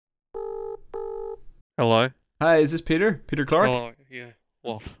Hello? Hi, is this Peter? Peter Clark? Hello? Yeah.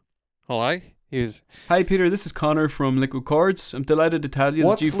 What? Hello? He's Hi, Peter. This is Connor from Liquid Chords. I'm delighted to tell you that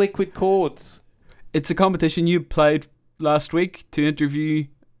What's you've. liquid chords? It's a competition you applied last week to interview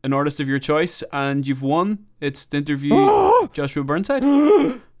an artist of your choice, and you've won. It's to interview Joshua Burnside.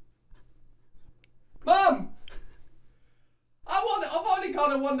 Mum! I've only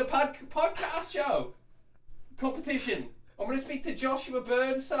gone and won the podcast show competition. I'm going to speak to Joshua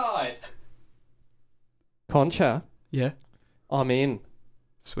Burnside. Concha, Yeah, I'm in.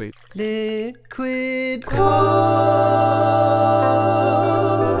 sweet. Liquid Talk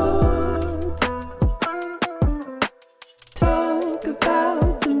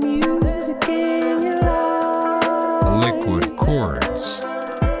about the music in your life. Liquid Chords.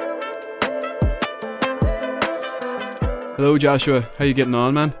 Hello, Joshua. How you getting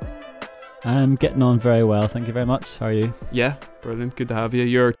on, man? I'm getting on very well, thank you very much. How are you? Yeah, brilliant. Good to have you.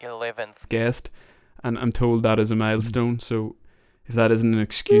 You're 11th. guest, and I'm told that is a milestone. So, if that isn't an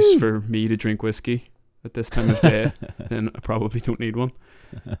excuse for me to drink whiskey at this time of day, then I probably don't need one.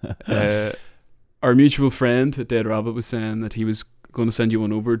 Our mutual friend at Dead Rabbit was saying that he was going to send you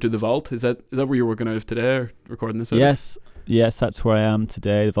one over to the vault. Is that where you're working out of today, or recording this? Yes, that's where I am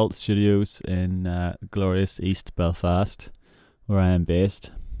today. The Vault Studios in glorious East Belfast, where I am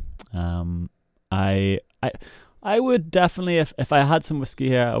based. I would definitely, if I had some whiskey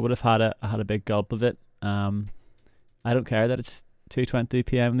here, I would have had a big gulp of it. I don't care that it's 2:20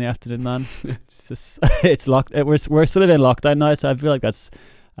 p.m. in the afternoon, man. It's just it's locked. We're sort of in lockdown now, so I feel like that's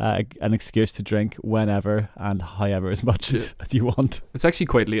an excuse to drink whenever and however as much as you want. It's actually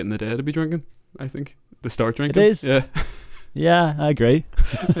quite late in the day to be drinking, I think. To start drinking. It is. Yeah. Yeah, I agree.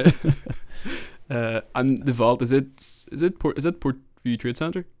 And the vault, is it Portview Trade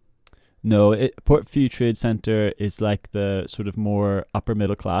Centre? No, Portview Trade Centre is like the sort of more upper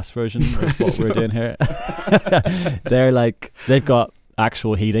middle class version of what we're doing here. They've got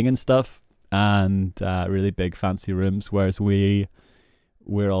actual heating and stuff and really big fancy rooms, whereas we're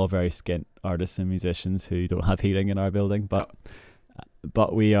all very skint artists and musicians who don't have heating in our building, but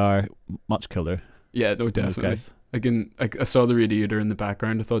we are much cooler. Yeah, no, than those definitely. guys. I saw the radiator in the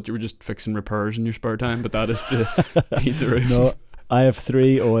background. I thought you were just fixing repairs in your spare time, but that is to heat the room. No, I have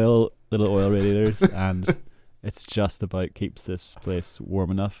 3 little oil radiators, and it's just about keeps this place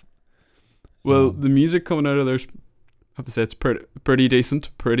warm enough. Well, the music coming out of there, I have to say, it's pretty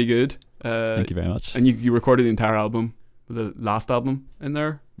decent, pretty good. Thank you very much. And you recorded the entire album, the last album in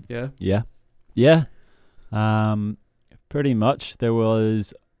there, yeah? Yeah. Pretty much.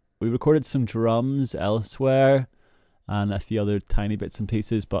 We recorded some drums elsewhere and a few other tiny bits and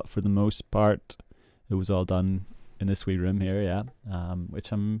pieces, but for the most part, it was all done in this wee room here, yeah.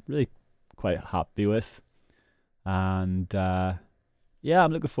 Which I'm really quite happy with. And yeah,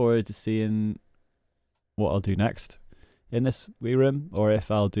 I'm looking forward to seeing what I'll do next in this wee room, or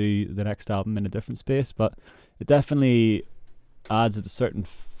if I'll do the next album in a different space. But it definitely adds a certain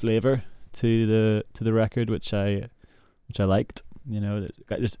flavour to the record, which I liked. You know,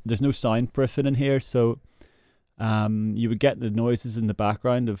 there's no soundproofing in here, so you would get the noises in the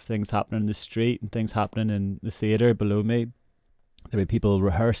background of things happening in the street and things happening in the theatre below me. There'd be people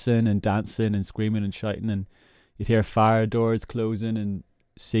rehearsing and dancing and screaming and shouting, and you'd hear fire doors closing and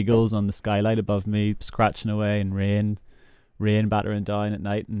seagulls on the skylight above me scratching away, and rain battering down at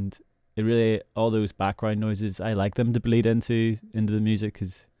night. And it really, all those background noises, I like them to bleed into the music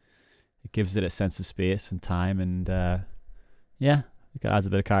because it gives it a sense of space and time, and yeah, it adds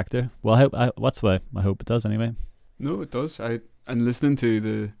a bit of character. Well, I hope it does anyway. No, it does. And listening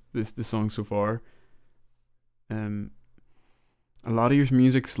to the song so far, a lot of your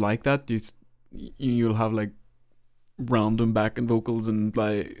music's like that. You'll have like random backing vocals, and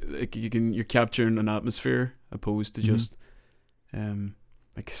like you're capturing an atmosphere opposed to just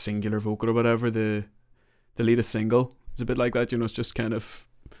like a singular vocal or whatever. The latest single is a bit like that. You know, it's just kind of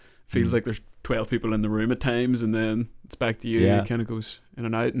feels like there's 12 people in the room at times, and then it's back to you. Yeah. It kind of goes in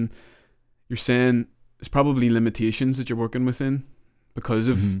and out, and you're saying it's probably limitations that you're working within because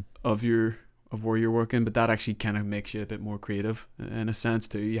of where you're working, but that actually kind of makes you a bit more creative in a sense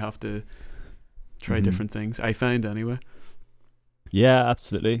too. You have to try different things, I find, anyway. Yeah,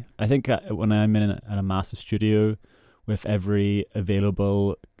 absolutely. I think when I'm in a massive studio with every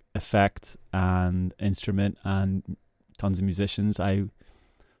available effect and instrument and tons of musicians, I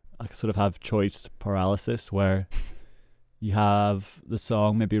sort of have choice paralysis, where you have the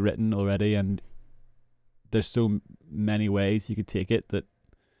song maybe written already and there's so many ways you could take it that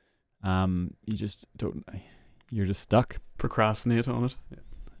you're just stuck. Procrastinate on it.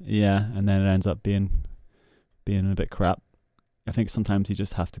 Yeah, and then it ends up being a bit crap. I think sometimes you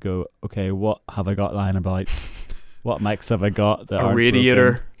just have to go, okay, what have I got lying about? What mics have I got that A aren't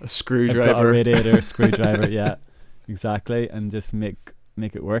radiator, broken? a I've screwdriver. got a radiator, screwdriver, yeah, exactly, and just make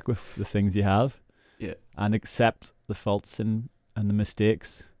it work with the things you have. Yeah. And accept the faults and the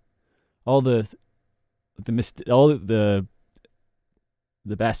mistakes, all the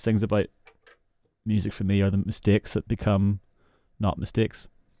best things about music for me are the mistakes that become not mistakes.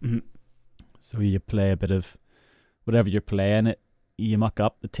 Mhm. So you play a bit of whatever you're playing, you muck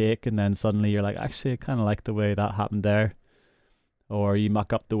up the take, and then suddenly you're like, actually, I kind of like the way that happened there. Or you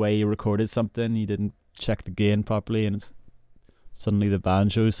muck up the way you recorded something, you didn't check the gain properly, and suddenly the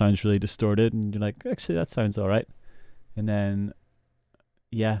banjo sounds really distorted, and you're like, actually, that sounds all right. And then,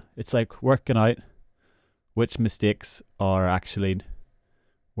 yeah, it's like working out which mistakes are actually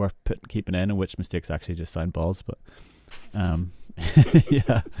worth keeping in, and which mistakes actually just sound balls. But,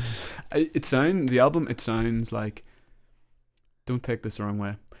 yeah. The album, it sounds like, don't take this the wrong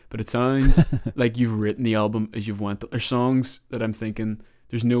way, but it sounds like you've written the album as you've went. There's songs that I'm thinking,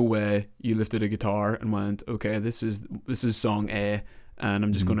 there's no way you lifted a guitar and went, okay, this is song A, and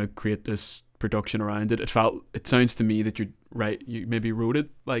I'm just going to create this production around it. It sounds to me that you maybe wrote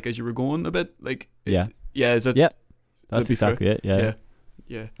it like as you were going a bit, like is it? Yeah, that's be fair? exactly it.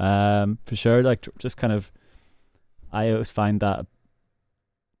 Yeah. For sure. Like just kind of, I always find that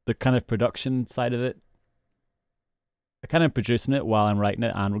the kind of production side of it, I kind of producing it while I'm writing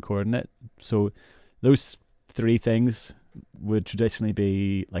it and recording it. So those three things would traditionally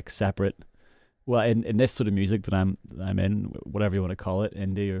be like separate. Well, in this sort of music that I'm in, whatever you want to call it,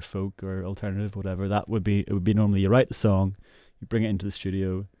 indie or folk or alternative, whatever, it would be normally you write the song, you bring it into the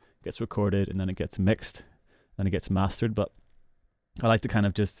studio, it gets recorded, and then it gets mixed, and it gets mastered. But I like to kind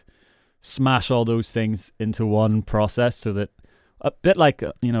of just smash all those things into one process, so that a bit like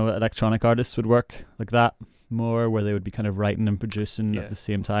electronic artists would work like that more, where they would be kind of writing and producing at the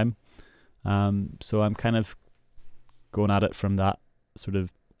same time. So I'm kind of going at it from that sort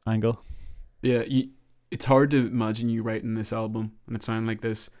of angle. Yeah, it's hard to imagine you writing this album and it sound like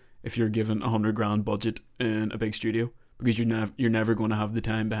this if you're given $100,000 budget in a big studio, because you're never going to have the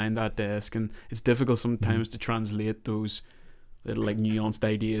time behind that desk, and it's difficult sometimes to translate those little like nuanced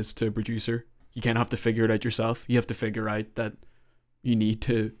ideas to a producer. You can't have to figure it out yourself. You have to figure out that you need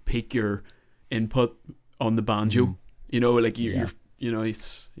to pick your input on the banjo. You're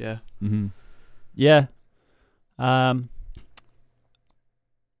it's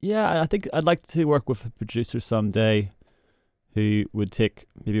I think I'd like to work with a producer someday who would take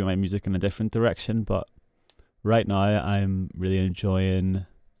maybe my music in a different direction, but right now I'm really enjoying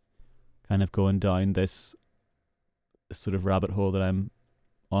kind of going down this sort of rabbit hole that I'm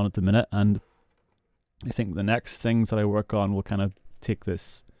on at the minute, and I think the next things that I work on will kind of take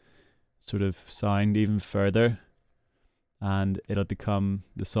this sort of sound even further, and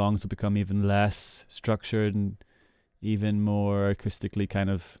the songs will become even less structured and even more acoustically kind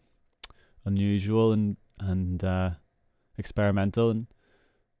of unusual and experimental,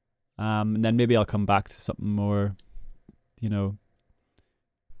 and then maybe I'll come back to something more,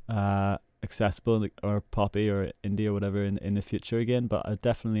 accessible or poppy or indie or whatever in the future again. But I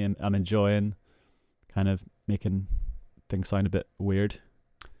definitely I'm enjoying kind of making things sound a bit weird.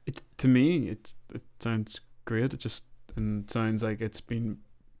 To me, it sounds great. It sounds like it's been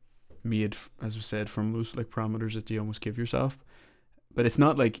made, as we said, from those like parameters that you almost give yourself. But it's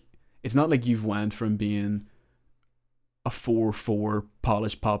not like you've went from being a 4/4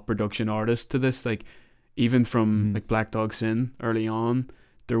 polished pop production artist to this. Like even from like Black Dog Sin early on,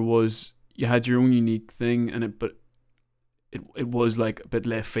 you had your own unique thing, and it was like a bit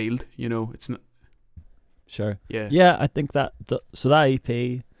left field. It's not. Sure. Yeah. Yeah, I think that so that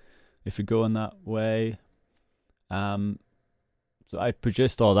EP, if you're going that way, so I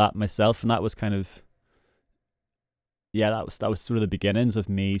produced all that myself, and that was kind of, that was sort of the beginnings of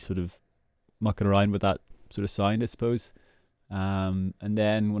me sort of mucking around with that sort of sound, I suppose. And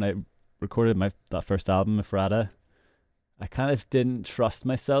then when I recorded that first album, Ephrata, I kind of didn't trust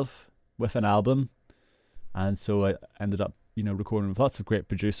myself with an album, and so I ended up, recording with lots of great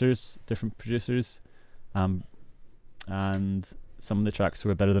producers, different producers, and some of the tracks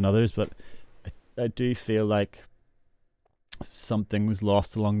were better than others, but I do feel like something was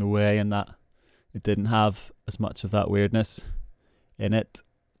lost along the way, and that it didn't have as much of that weirdness in it.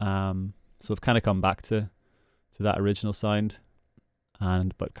 So I've kind of come back to that original sound,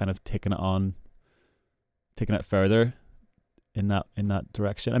 but kind of taking it further in that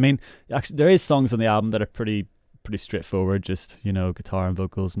direction. I mean, actually, there is songs on the album that are pretty straightforward, just guitar and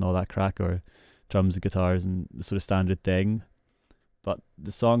vocals and all that crack, or drums and guitars and the sort of standard thing. But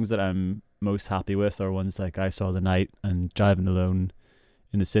the songs that I'm most happy with are ones like I Saw the Night and Driving Alone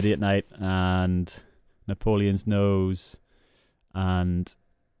in the City at Night and Napoleon's Nose, and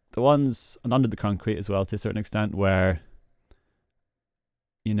the ones and Under the Concrete as well, to a certain extent, where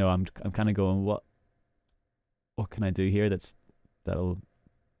I'm kind of going, what can I do here that'll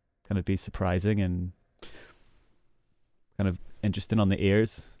kind of be surprising and kind of interesting on the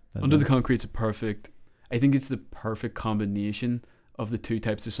ears. Under the Concrete's I think it's the perfect combination of the two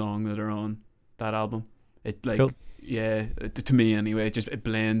types of song that are on that album. It like Cool. Yeah, to me anyway, it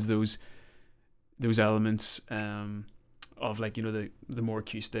blends those elements of like the more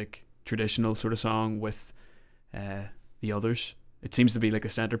acoustic traditional sort of song with the others. It seems to be like a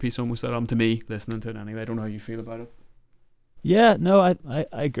centerpiece almost, that album, to me, listening to it anyway. I don't know how you feel about it. Yeah, no, I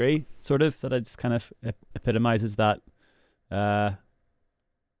agree. Sort of that it's kind of epitomizes that kind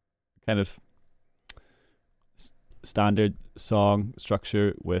of standard song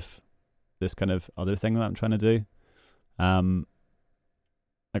structure with this kind of other thing that I'm trying to do.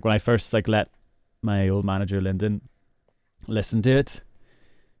 Like when I first let my old manager Lyndon listen to it,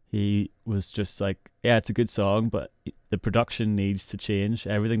 he was just like, yeah, it's a good song, but the production needs to change.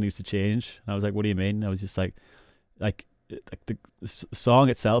 Everything needs to change. And I was like, what do you mean? And I was just like the song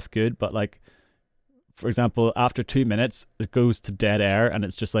itself's good, but like, for example, after 2 minutes, it goes to dead air and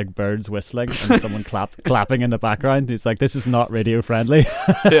it's just like birds whistling and someone clapping in the background. It's like, this is not radio friendly.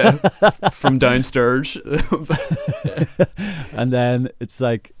 Yeah, from downstairs. And then it's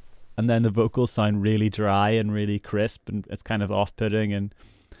like, and then the vocals sound really dry and really crisp, and it's kind of off-putting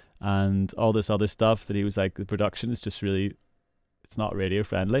and all this other stuff that he was like, the production is just really, it's not radio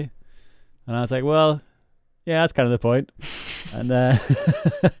friendly. And I was like, well, yeah, that's kind of the point. And and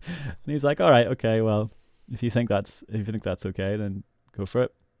he's like, all right, okay, well, if you think that's okay, then go for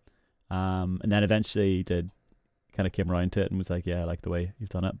it. And then eventually he did kind of came around to it and was like, yeah, I like the way you've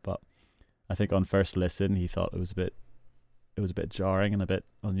done it. But I think on first listen he thought it was a bit jarring and a bit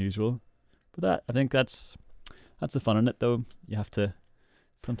unusual. But I think that's the fun in it, though.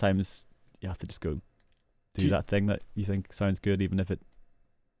 Sometimes you have to just go do that thing that you think sounds good, even if it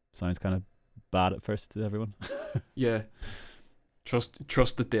sounds kind of bad at first to everyone. Yeah.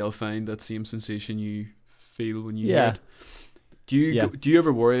 Trust that they'll find that same sensation you feel when you Yeah. hear it. Do you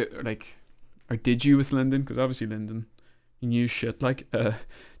ever worry, or did you with Lyndon? Because obviously Lyndon, you knew shit.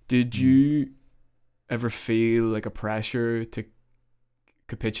 Did you ever feel like a pressure to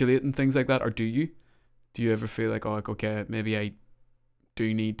capitulate and things like that, or do you? Do you ever feel like, oh, like, okay, maybe I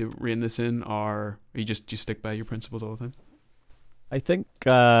do need to rein this in, or you just stick by your principles all the time? I think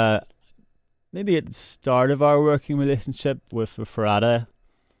maybe at the start of our working relationship with Farada,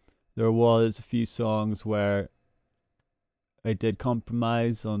 there was a few songs where I did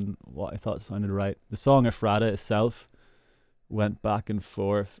compromise on what I thought sounded right. The song Ephrata itself went back and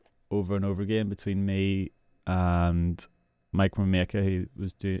forth over and over again between me and Mike Mameka, who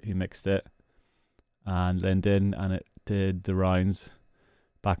mixed it, and Lyndon, and it did the rounds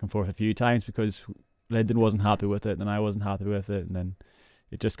back and forth a few times because Lyndon wasn't happy with it and I wasn't happy with it, and then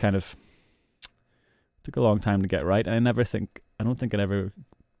it just kind of took a long time to get right. And I don't think it ever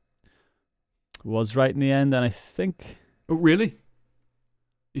was right in the end. And I think, oh really?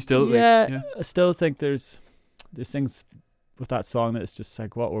 You still yeah. I still think there's things with that song that it's just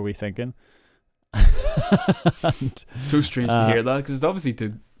like, what were we thinking? And, so strange to hear that, because it obviously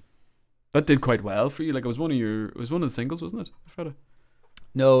did quite well for you. Like, it was one of the singles, wasn't it? Ephrata?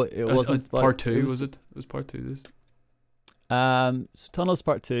 No, it wasn't. Part two, was it? It was part two. This. So Tunnels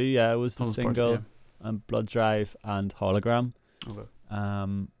Part 2, yeah, it was the Tunnels Part single, 2, and Blood Drive and Hologram. Okay.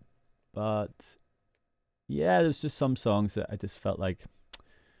 But yeah, there was just some songs that I just felt like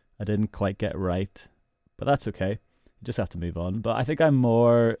I didn't quite get right, but that's okay. You just have to move on. But I think I'm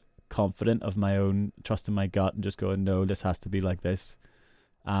more confident of my own, trusting my gut and just going, no, this has to be like this.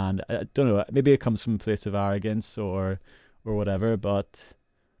 And I don't know, maybe it comes from a place of arrogance or whatever, but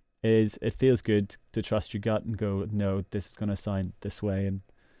it feels good to trust your gut and go, no, this is going to sound this way,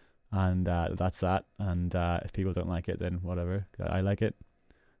 and that's that. And if people don't like it, then whatever, I like it.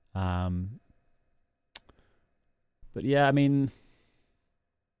 But yeah, I mean,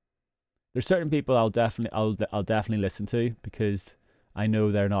 there's certain people I'll definitely listen to because I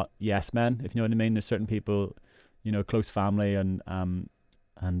know they're not yes men, if you know what I mean. There's certain people, close family and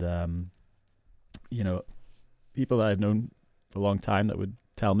people that I've known for a long time that would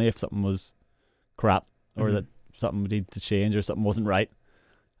tell me if something was crap or that something would need to change or something wasn't right.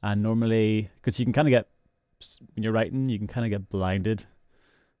 And normally, because you can kind of get, when you're writing, you can kind of get blinded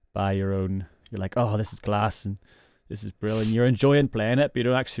by your own, you're like, oh, this is class and this is brilliant. You're enjoying playing it, but you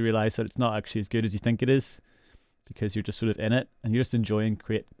don't actually realize that it's not actually as good as you think it is. because you're just sort of in it and you're just enjoying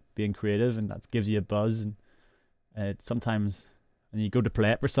being creative, and that gives you a buzz. And it sometimes, and you go to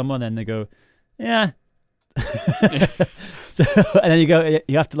play it for someone and they go, yeah. So, and then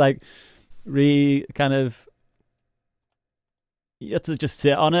you have to like you have to just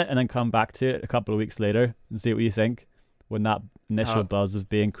sit on it and then come back to it a couple of weeks later and see what you think when that initial buzz of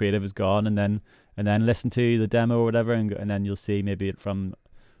being creative is gone, and then listen to the demo or whatever, and then you'll see maybe it from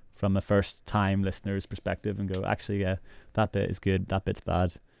a first time listener's perspective and go, actually, yeah, that bit is good, that bit's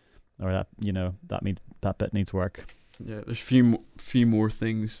bad, or that, you know, that bit needs work. Yeah, there's few more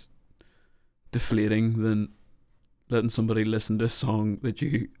things deflating than letting somebody listen to a song that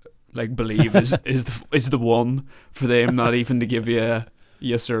you like believe is the one for them, not even to give you a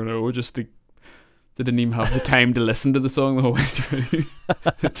yes or no, just they didn't even have the time to listen to the song the whole way through.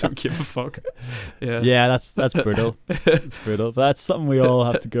 Don't give a fuck. Yeah, that's brutal. It's brutal, but that's something we all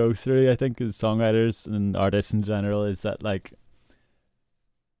have to go through, I think, as songwriters and artists in general. Is that like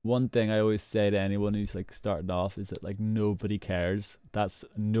one thing I always say to anyone who's like starting off is that like nobody cares.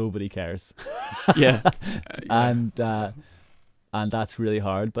 Nobody cares. Yeah. And that's really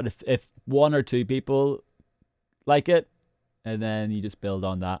hard. But if one or two people like it, and then you just build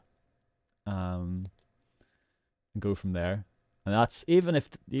on that, and go from there. And that's even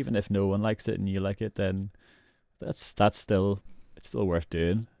if no one likes it and you like it, then it's still worth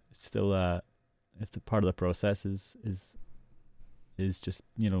doing. It's still it's the part of the process is just,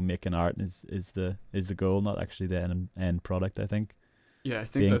 you know, making art is the goal, not actually the end product, I think. Yeah, I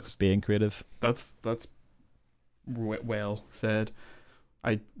think being creative. That's well said.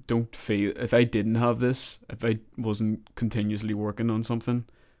 I don't feel, if I didn't have this, if I wasn't continuously working on something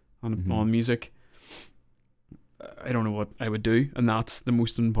on music, I don't know what I would do. And that's the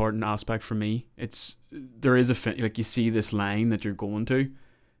most important aspect for me. There is like you see this line that you're going to,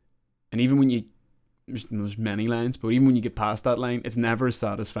 and even when there's many lines, but even when you get past that line, it's never as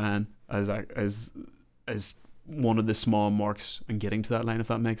satisfying as one of the small marks and getting to that line, if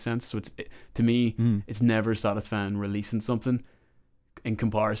that makes sense. So to me, it's never satisfying releasing something in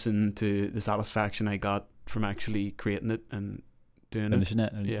comparison to the satisfaction I got from actually creating it and finishing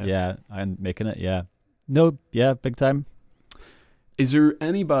it. Yeah, and making it. Yeah, no, yeah, big time. Is there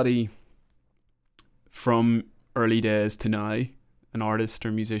anybody from early days to now, an artist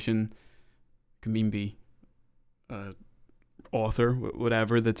or musician, can even be author,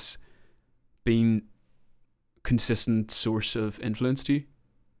 whatever, that's been consistent source of influence to you?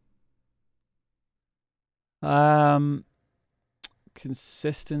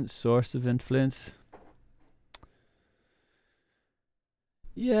 Consistent source of influence.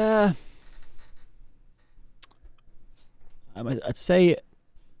 Yeah. I'd say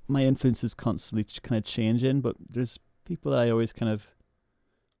my influence is constantly kind of changing, but there's people that I always kind of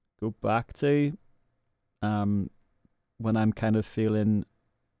go back to when I'm kind of feeling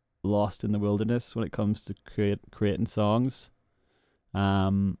lost in the wilderness when it comes to creating songs.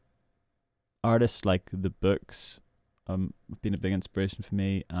 Artists like The Books have been a big inspiration for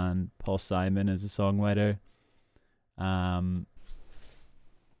me, and Paul Simon as a songwriter.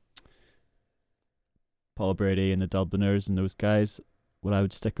 Paul Brady and the Dubliners and those guys, what I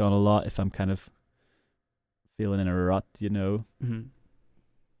would stick on a lot if I'm kind of feeling in a rut, you know.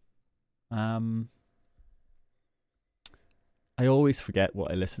 I always forget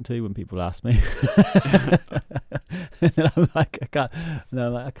what I listen to when people ask me. And I'm like, I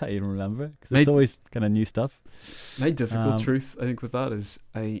can't even remember, because it's always kind of new stuff. My difficult truth, I think, with that is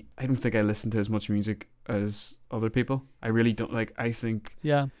I don't think I listen to as much music as other people. I really don't. Like, I think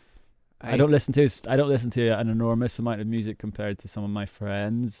I don't listen to an enormous amount of music compared to some of my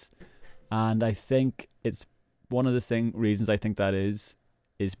friends, and I think it's one of the reasons I think that is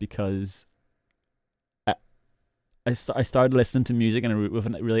because I started listening to music with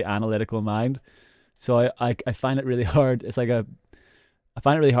a really analytical mind, so I find it really hard. It's like I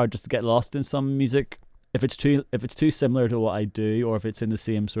find it really hard just to get lost in some music if it's too similar to what I do, or if it's in the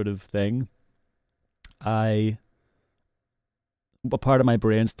same sort of thing. A part of my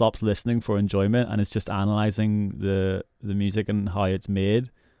brain stops listening for enjoyment, and it's just analyzing the music and how it's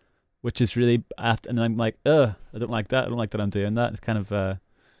made, which is really and then I'm like, I don't like that. I don't like that I'm doing that. It's kind of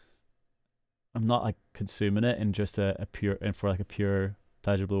I'm not like consuming it in just a pure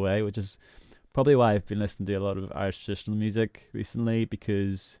pleasurable way, which is probably why I've been listening to a lot of Irish traditional music recently,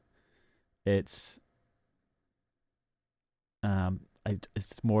 because it's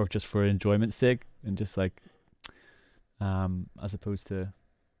more just for enjoyment's sake, and just like as opposed to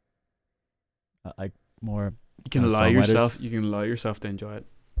like more you can allow yourself to enjoy it.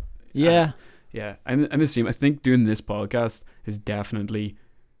 Yeah. I'm the same. I think doing this podcast has definitely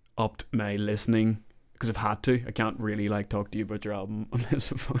upped my listening because I've had to. I can't really like talk to you about your album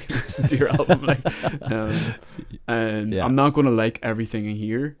unless I fucking listen to your album. Like, and Yeah. I'm not gonna like everything I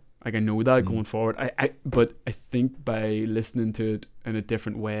hear. Like I know that Mm. going forward. But I think by listening to it in a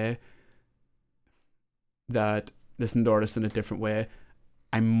different way, that listening to artists in a different way,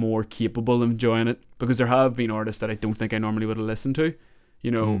 I'm more capable of enjoying it, because there have been artists that I don't think I normally would have listened to, you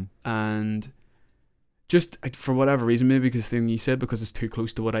know, Mm. and just for whatever reason, maybe because the thing you said, because it's too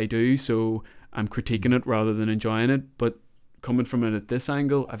close to what I do, so I'm critiquing it rather than enjoying it. But coming from it at this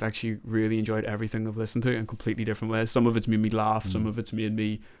angle, I've actually really enjoyed everything I've listened to in completely different ways. Some of it's made me laugh, some Mm. of it's made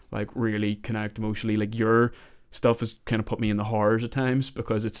me like really connect emotionally. Like your stuff has kind of put me in the horrors at times,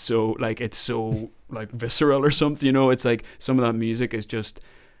 because it's so like visceral or something, you know. It's like some of that music is just,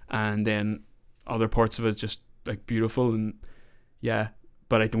 and then other parts of it just like beautiful. And yeah,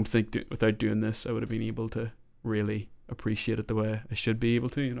 but I don't think without doing this I would have been able to really appreciate it the way I should be able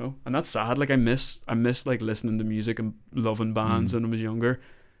to, you know. And that's sad. Like I miss like listening to music and loving bands when I was younger,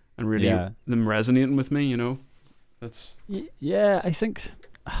 and really them resonating with me, you know. That's Yeah, I think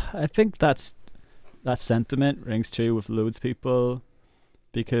that sentiment rings true with loads of people,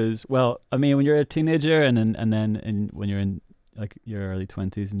 because, well, I mean, when you're a teenager and then when you're in like your early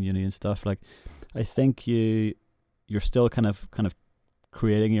 20s and uni and stuff, like I think you're still kind of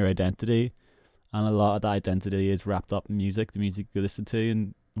creating your identity, and a lot of that identity is wrapped up in music, the music you listen to,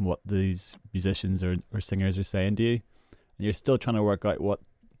 and what these musicians or singers are saying to you, and you're still trying to work out what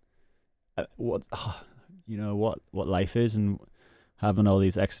you know, what life is, and having all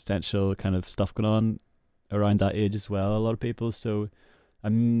these existential kind of stuff going on around that age as well, a lot of people. So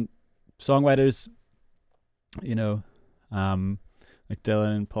songwriters, you know, like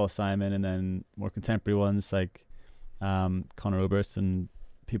Dylan and Paul Simon, and then more contemporary ones like Conor Oberst and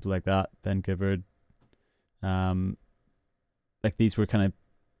people like that, Ben Gibbard, like these were kind of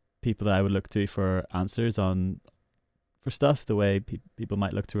people that I would look to for answers for stuff, the way people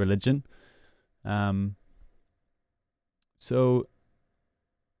might look to religion. So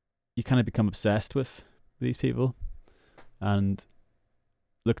you kind of become obsessed with these people and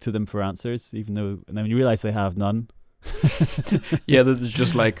look to them for answers, even though, and then when you realize they have none. yeah, they're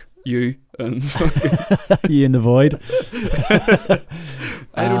just like you and you in the void.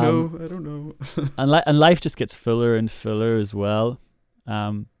 I don't know. and life just gets fuller and fuller as well.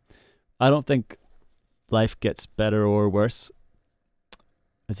 I don't think life gets better or worse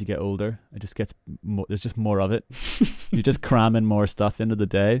as you get older. It just gets there's just more of it. You're just cramming more stuff into the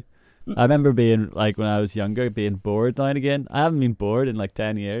day. I remember being like, when I was younger, being bored now and again. I haven't been bored in like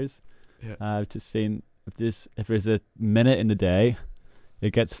 10 years. Yeah. I've just been, if there's a minute in the day,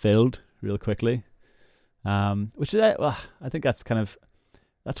 it gets filled real quickly. Which is, I think that's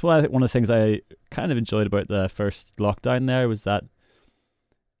why one of the things I kind of enjoyed about the first lockdown there was that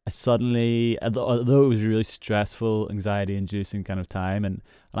I suddenly, although it was a really stressful, anxiety-inducing kind of time, and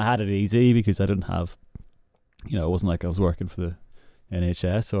I had it easy because I didn't have, you know, it wasn't like I was working for the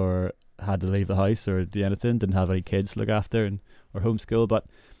NHS or had to leave the house or do anything, didn't have any kids to look after or homeschool, but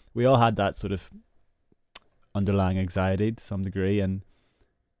we all had that sort of underlying anxiety to some degree,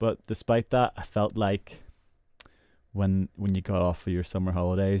 but despite that, I felt like when you got off for your summer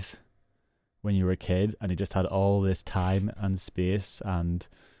holidays when you were a kid and you just had all this time and space and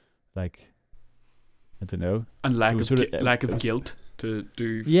like, I don't know, and lack it of was- guilt to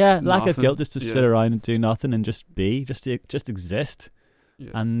do lack of nothing. guilt, just to sit Yeah. around and do nothing and just be, just exist.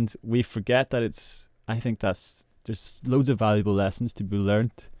 Yeah. And we forget that I think there's loads of valuable lessons to be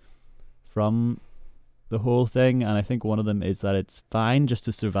learnt from the whole thing, and I think one of them is that it's fine just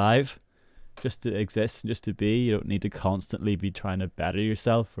to survive, just to exist, just to be. You don't need to constantly be trying to better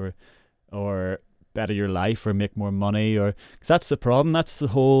yourself or better your life or make more money, or because that's the problem. That's the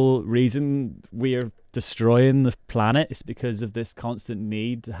whole reason we are destroying the planet, is because of this constant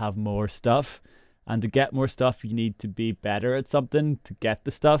need to have more stuff, and to get more stuff you need to be better at something to get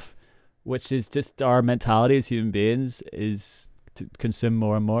the stuff, which is just our mentality as human beings, is to consume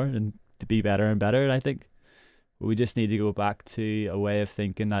more and more and to be better and better. And I think we just need to go back to a way of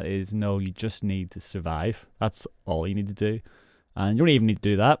thinking that is, no, you just need to survive. That's all you need to do, and you don't even need to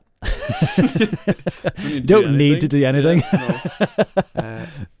do that. You don't need to do anything. I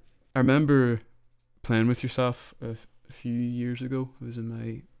remember playing with yourself a few years ago. I was in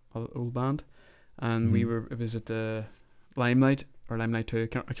my old band, and it was at the Limelight or Limelight 2. I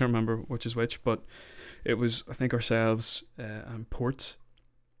can't remember which is which, but it was, I think, ourselves and Ports.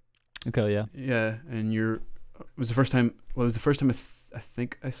 Okay, yeah. Yeah, and it was the first time I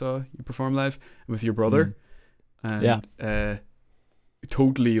think I saw you perform live with your brother. And Yeah.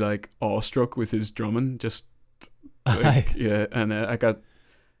 Totally like awestruck with his drumming, just like, yeah, and I got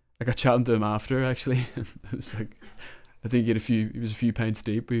I got chatting to him after actually. It was like, I think he was a few pints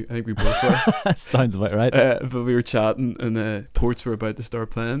deep. I think we both were. Sounds about right. But we were chatting, and Ports were about to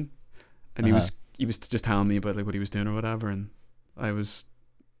start playing, and he was just telling me about like what he was doing or whatever, and I was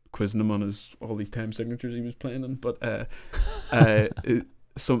quizzing him on all these time signatures he was playing in. But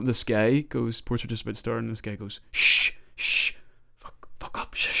this guy goes, Ports were just about to start, and this guy goes, shh, fuck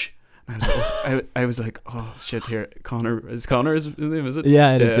up, shh. And I was like, oh shit, here, Connor is his name, is it?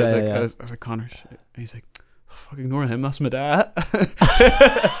 Yeah, it is. I was Yeah, like, yeah. I was like, Connor, shit. And he's like, fuck, ignore him, that's my dad. I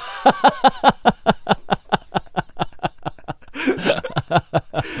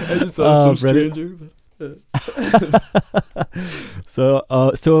just thought it was so brilliant. stranger. So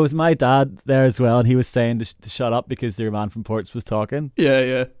it was my dad there as well, and he was saying to shut up because their man from Ports was talking.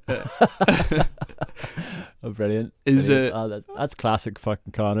 Yeah. Oh, brilliant! Is Brilliant. it? That's classic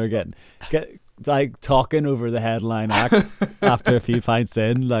fucking Connor get like talking over the headline act after a few pints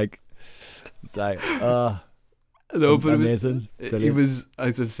in, like it's like No, but amazing. It was,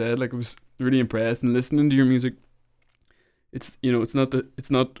 as I said, like I was really impressed, and listening to your music. It's it's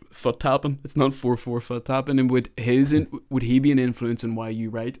not foot tapping. It's not 4/4 foot tapping. And would he be an influence in why you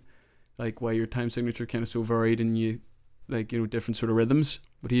write, like why your time signature kind of so varied and you like different sort of rhythms?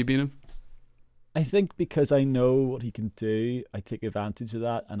 Would he be in? I think because I know what he can do, I take advantage of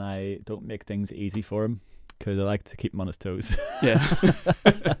that, and I don't make things easy for him because I like to keep him on his toes. Yeah.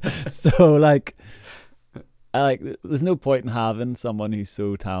 So like, there's no point in having someone who's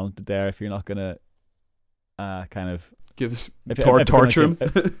so talented there if you're not gonna kind of Give us if you're torture him.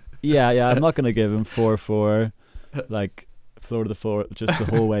 Yeah, I'm not gonna give him 4/4 like floor to the floor just the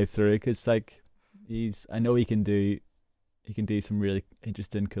whole way through, because like I know he can do some really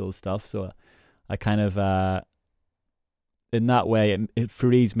interesting, cool stuff. So I kind of in that way it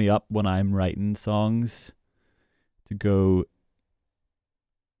frees me up when I'm writing songs to go.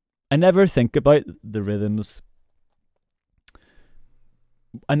 I never think about the rhythms.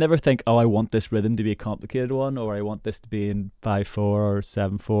 I never think, oh, I want this rhythm to be a complicated one, or I want this to be in 5/4 or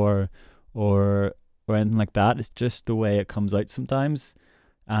 7/4 or anything like that. It's just the way it comes out sometimes,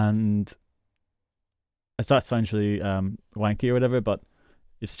 and that sounds really wanky or whatever, but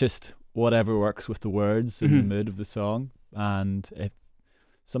it's just whatever works with the words and the mood of the song. And if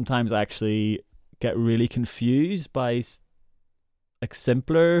sometimes I actually get really confused by like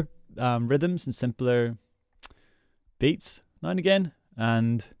simpler rhythms and simpler beats now and again.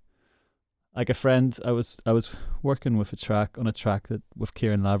 And like a friend, I was working with on a track that with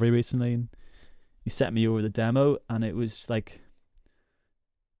Kieran Lavery recently, and he sent me over the demo, and it was a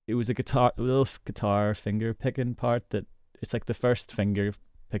little guitar finger picking part that it's like the first finger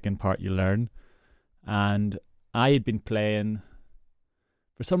picking part you learn, and I had been playing.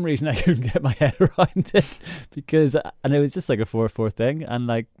 For some reason, I couldn't get my head around it and it was just like a 4/4 thing, and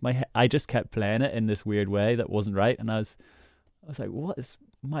like I just kept playing it in this weird way that wasn't right, and I was like, what is,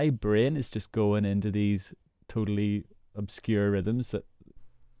 my brain is just going into these totally obscure rhythms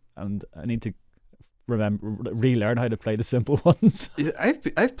and I need to relearn how to play the simple ones. Yeah,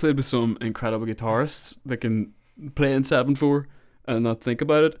 I've played with some incredible guitarists that can play in 7/4 and not think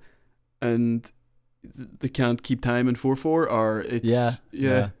about it, and they can't keep time in 4/4, or it's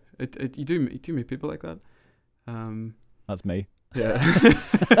you do meet people like that. That's me. Yeah.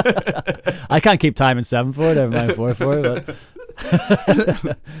 I can't keep time in 7/4, never mind 4/4,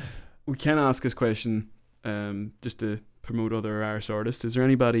 but we can ask this question just to promote other Irish artists. Is there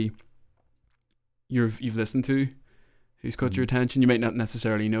anybody you've listened to who's caught your attention? You might not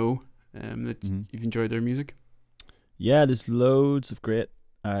necessarily know that you've enjoyed their music. Yeah, there's loads of great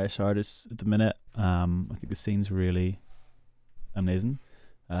Irish artists at the minute. I think the scene's really amazing.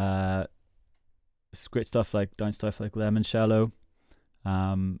 It's great stuff like Lemon Shallow,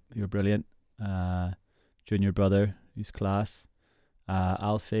 who are brilliant. Junior Brother, who's class.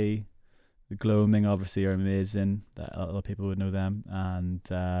 Alfie, the Gloaming obviously are amazing. A lot of people would know them. And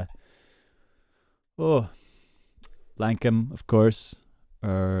Lankham, of course,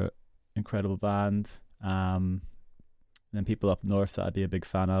 are incredible band. And then people up north that I'd be a big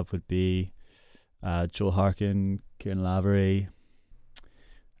fan of would be Joel Harkin, Kieran Lavery,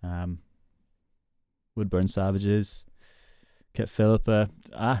 Woodburn Savages, Kit Philippa.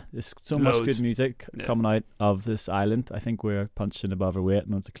 There's so much good music coming out of this island. I think we're punching above our weight. I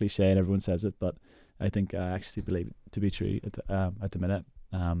know it's a cliche and everyone says it, but I think I actually believe it to be true at the minute.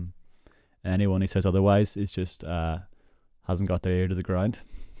 Anyone who says otherwise is just hasn't got their ear to the ground.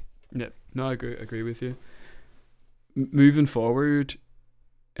 Yeah, no, I agree with you. Moving forward,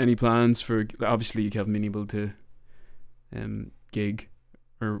 any plans for? Obviously, you haven't been able to gig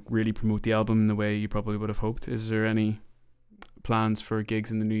or really promote the album in the way you probably would have hoped. Is there any plans for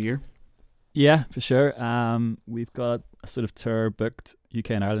gigs in the new year? Yeah, for sure. We've got a sort of tour booked,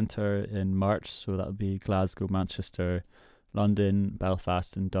 UK and Ireland tour in March, so that'll be Glasgow, Manchester, London,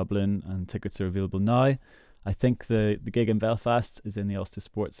 Belfast, and Dublin, and tickets are available now. I think the gig in Belfast is in the Ulster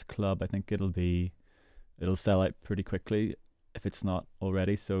Sports Club. I think it'll sell out pretty quickly if it's not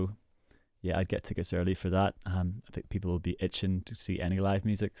already. So yeah, I'd get tickets early for that. I think people will be itching to see any live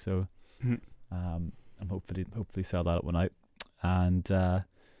music, so I'm hopefully sell that one out. And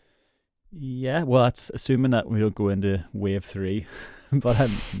yeah, well, that's assuming that we don't go into wave 3, but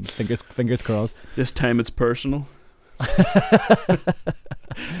fingers crossed. This time it's personal.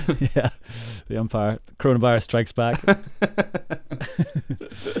 Yeah, the umpire, coronavirus strikes back.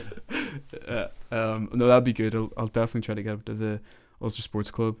 No, that'd be good. I'll definitely try to get up to the Ulster Sports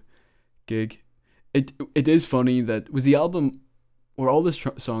Club gig. It is funny that was the album or all this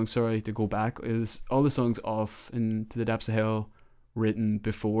songs. Sorry to go back. Is all the songs off Into the Depths of Hell written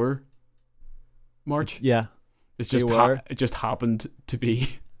before March? Yeah, it's just it just happened to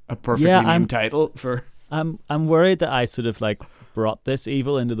be a perfectly named title for. I'm worried that I sort of like brought this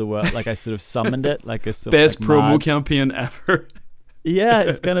evil into the world. Like I sort of summoned it. Like a sort best of, promo mad campaign ever. Yeah,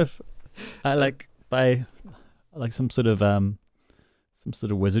 it's kind of by some sort of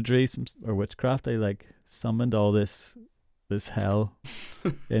wizardry, or witchcraft. I like summoned all this hell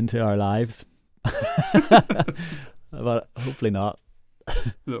into our lives. But hopefully not.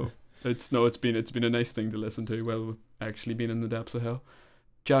 No, it's been a nice thing to listen to while we've actually been in the depths of hell.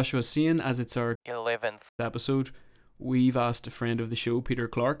 Joshua, seeing as it's our 11th episode, we've asked a friend of the show, Peter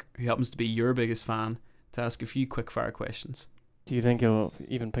Clark, who happens to be your biggest fan, to ask a few quick fire questions. Do you think he'll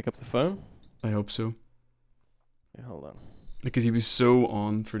even pick up the phone? I hope so. Yeah, hold on. Because he was so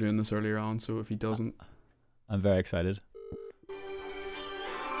on for doing this earlier on, so if he doesn't... I'm very excited.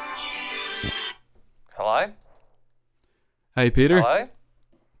 Hello? Hey, Peter. Hello?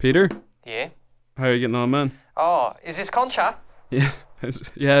 Peter? Yeah? How are you getting on, man? Oh, is this Concha? Yeah,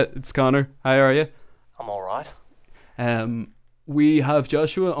 it's Connor. How are you? I'm alright. We have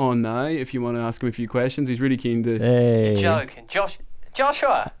Joshua on now. If you want to ask him a few questions, he's really keen to. Hey, You're joking.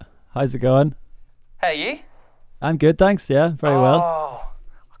 Joshua! how's it going? How are you? I'm good, thanks. Yeah, very well. Oh,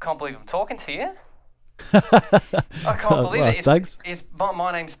 I can't believe I'm talking to you. I can't believe it. Thanks.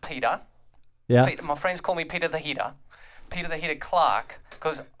 My name's Peter. Yeah. Peter, my friends call me Peter the Heater. Peter the Heater Clark,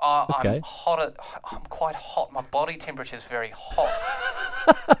 because I'm quite hot. My body temperature is very hot.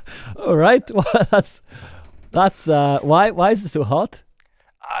 All right. Well, that's why is it so hot?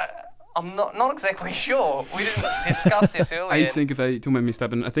 I'm not exactly sure. We didn't discuss this earlier. I think if I don't mind me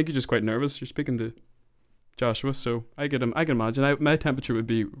stepping, I think you're just quite nervous. You're speaking to Joshua, so I can imagine my temperature would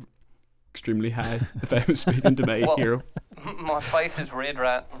be extremely high if I was speaking to my hero. My face is red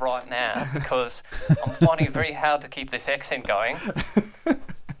right now because I'm finding it very hard to keep this accent going.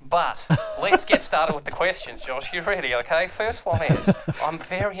 But let's get started with the questions, Josh. You ready? Okay. First one is, I'm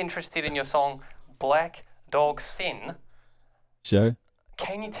very interested in your song Black Dog Sin. Sure.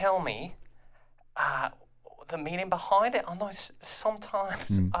 Can you tell me the meaning behind it? I know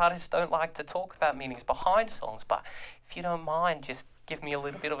sometimes artists don't like to talk about meanings behind songs, but if you don't mind, just give me a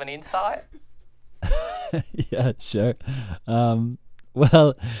little bit of an insight. Yeah, sure.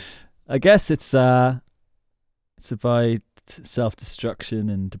 Well, I guess it's about self-destruction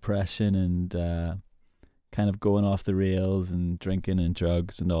and depression and kind of going off the rails and drinking and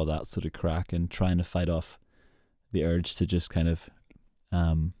drugs and all that sort of crack and trying to fight off the urge to just kind of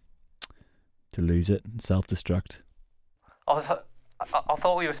to lose it and self-destruct. I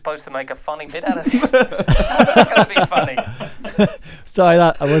thought we were supposed to make a funny bit out of this. It's not going to be funny. Sorry,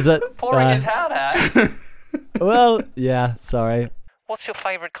 that was it. Pouring his heart out. Well, yeah, sorry. What's your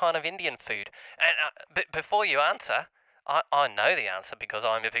favourite kind of Indian food? And before you answer, I know the answer because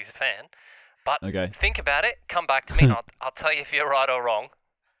I'm your biggest fan. But Okay. think about it. Come back to me. And I'll tell you if you're right or wrong.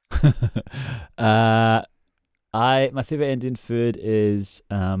 My favorite Indian food is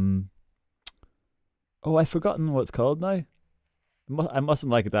I've forgotten what it's called now. I mustn't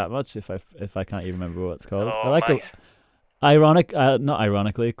like it that much if I can't even remember what it's called. Oh, I like mate. not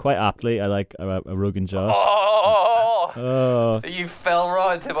ironically, quite aptly, I like a Rogan Josh. Oh, you fell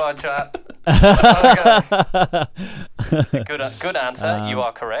right into my trap. Good answer. You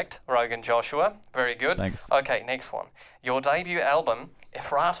are correct, Rogan Joshua. Very good. Thanks. Okay, next one. Your debut album,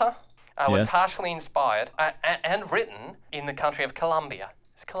 Ephrata, was Yes. partially inspired and written in the country of Colombia.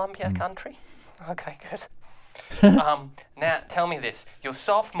 Is Colombia a country? Okay, good. Now, tell me this. Your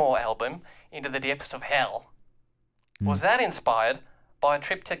sophomore album, Into the Depths of Hell, was that inspired by a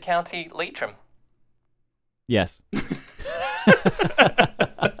trip to County Leitrim? Yes.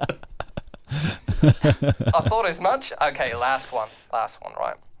 I thought as much. Okay, last one,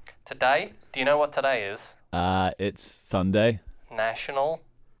 right? Today, do you know what today is? It's Sunday. National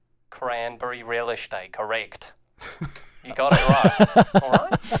Cranberry Relish Day, correct. You got it right. All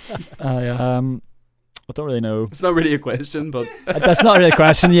right? I don't really know. It's not really a question, but That's not really a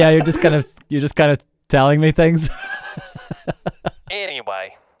question. Yeah, you're just kind of telling me things.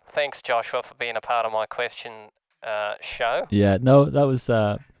 Anyway, thanks Joshua for being a part of my question show. Yeah, no, that was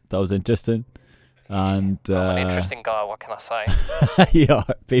interesting. And I'm an interesting guy, what can I say? you are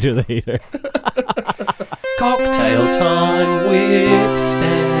Peter the Heater. Cocktail time with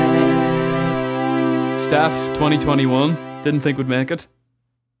Steph. Steph 2021 didn't think would make it.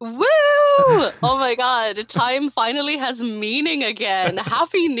 Woo! Oh my god, time finally has meaning again.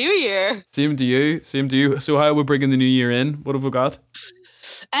 Happy New Year. Same to you. So how are we bringing the new year in? What have we got?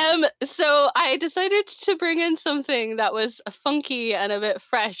 So I decided to bring in something that was funky and a bit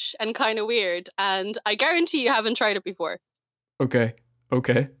fresh and kind of weird, and I guarantee you haven't tried it before. Okay.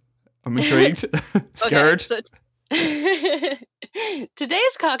 I'm intrigued. Scared. Okay, so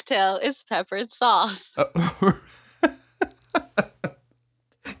today's cocktail is peppered sauce.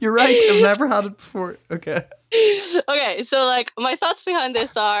 You're right. I've never had it before. Okay. Okay, so like my thoughts behind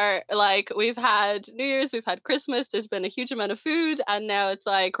this are like we've had New Year's, we've had Christmas, there's been a huge amount of food, and now it's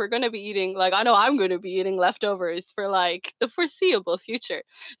like we're gonna be eating, like I know I'm gonna be eating leftovers for like the foreseeable future.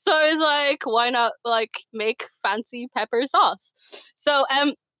 So I was like, why not like make fancy pepper sauce? So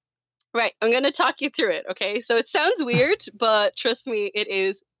right, I'm gonna talk you through it, okay? So it sounds weird, but trust me, it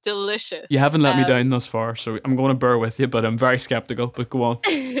is delicious. You haven't let me down thus far, so I'm going to bear with you, but I'm very skeptical. But go on.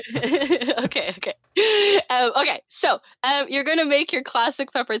 Okay. So you're gonna make your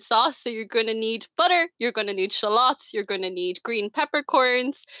classic peppered sauce. So you're gonna need butter, you're gonna need shallots, you're gonna need green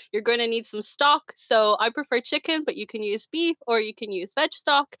peppercorns, you're gonna need some stock. So I prefer chicken, but you can use beef or you can use veg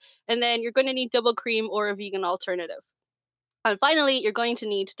stock. And then you're gonna need double cream or a vegan alternative. And finally, you're going to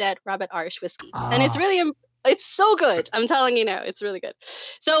need Dead Rabbit Irish whiskey, and it's really it's so good. I'm telling you now, it's really good.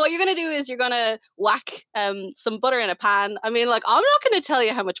 So what you're gonna do is you're gonna whack some butter in a pan. I mean, like I'm not gonna tell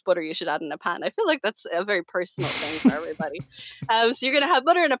you how much butter you should add in a pan. I feel like that's a very personal thing for everybody. So you're gonna have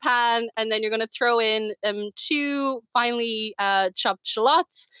butter in a pan, and then you're gonna throw in 2 finely chopped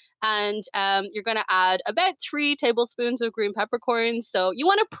shallots. And you're going to add about 3 tablespoons of green peppercorns. So you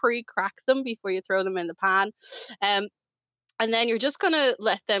want to pre-crack them before you throw them in the pan. And then you're just going to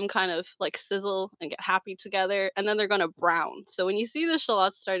let them kind of like sizzle and get happy together. And then they're going to brown. So when you see the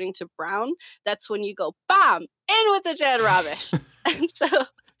shallots starting to brown, that's when you go, bam, in with the dead rabbit. And so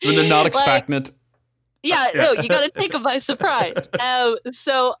when they're not expecting it. Yeah, no, you gotta take them by surprise.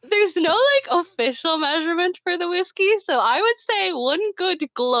 So there's no like official measurement for the whiskey, so I would say 1 good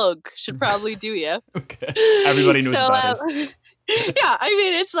glug should probably do you. Okay, everybody knows what that is. Yeah, I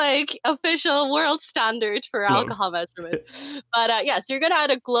mean it's like official world standard for Glug. alcohol measurement. But yeah, so you're gonna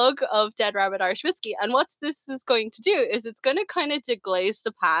add a glug of Dead Rabbit Irish whiskey, and what this is going to do is it's gonna kind of deglaze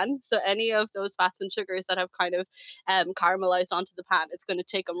the pan. So any of those fats and sugars that have kind of caramelized onto the pan, it's gonna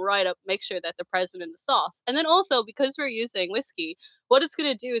take them right up, make sure that they're present in the sauce. And then also because we're using whiskey, what it's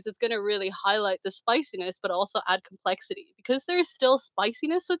gonna do is it's gonna really highlight the spiciness, but also add complexity because there's still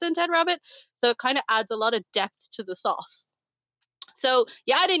spiciness within Dead Rabbit, so it kind of adds a lot of depth to the sauce. So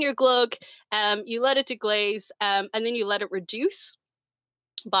you add in your glug, you let it deglaze, and then you let it reduce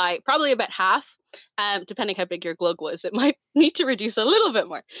by probably about half, depending how big your glug was. It might need to reduce a little bit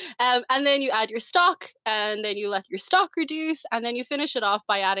more. And then you add your stock, and then you let your stock reduce, and then you finish it off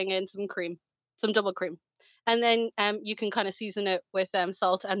by adding in some cream, some double cream. And then you can kind of season it with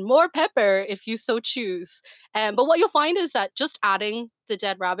salt and more pepper if you so choose. But what you'll find is that just adding the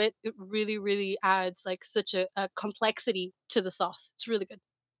Dead Rabbit, it really, really adds like such a complexity to the sauce. It's really good.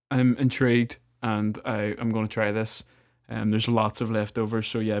 I'm intrigued, and I'm going to try this. There's lots of leftovers,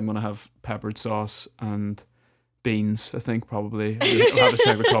 so yeah, I'm going to have peppered sauce and beans, I think, probably. I'll have to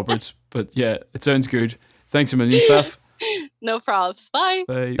check the cupboards. But yeah, it sounds good. Thanks a million, Steph. No props. Bye.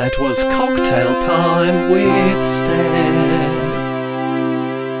 Bye. That was Cocktail Time with Steph.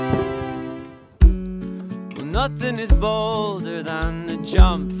 Well, nothing is bolder than the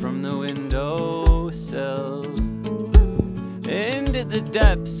jump from the windowsill into the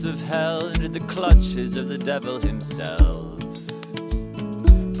depths of hell, into the clutches of the devil himself.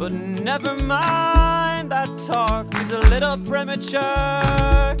 But never mind, that talk is a little premature.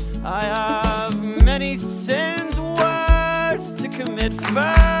 I have many sins worse to commit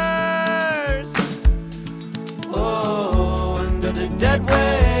first. Oh, under the dead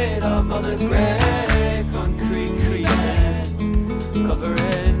weight of all the grey concrete creating,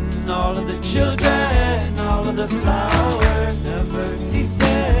 covering all of the children, all of the flowers, never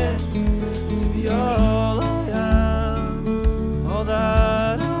ceasing to be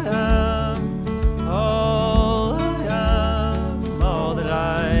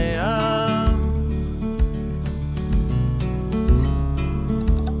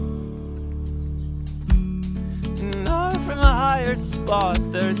clear spot.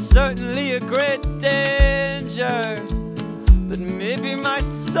 There's certainly a great danger, but maybe my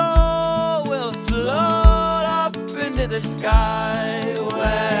soul will float up into the sky,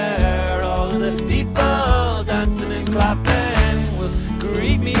 where all the people dancing and clapping will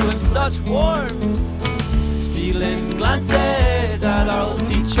greet me with such warmth, stealing glances at our old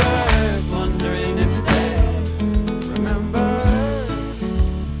teachers, wondering if they remember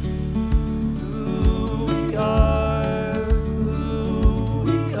who we are,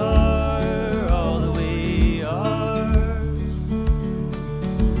 all that we are.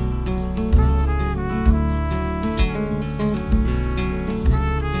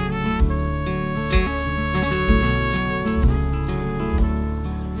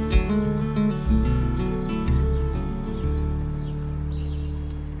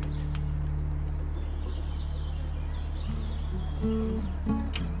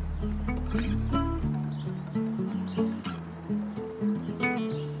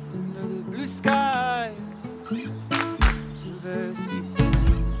 Under the blue sky, river ceasing,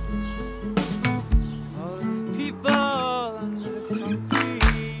 all of the people under the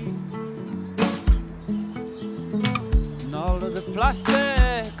concrete, and all of the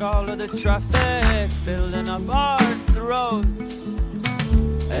plastic, all of the traffic filling up our throats.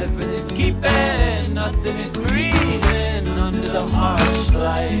 Everything's keeping, nothing is breathing under the harsh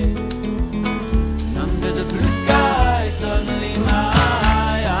light.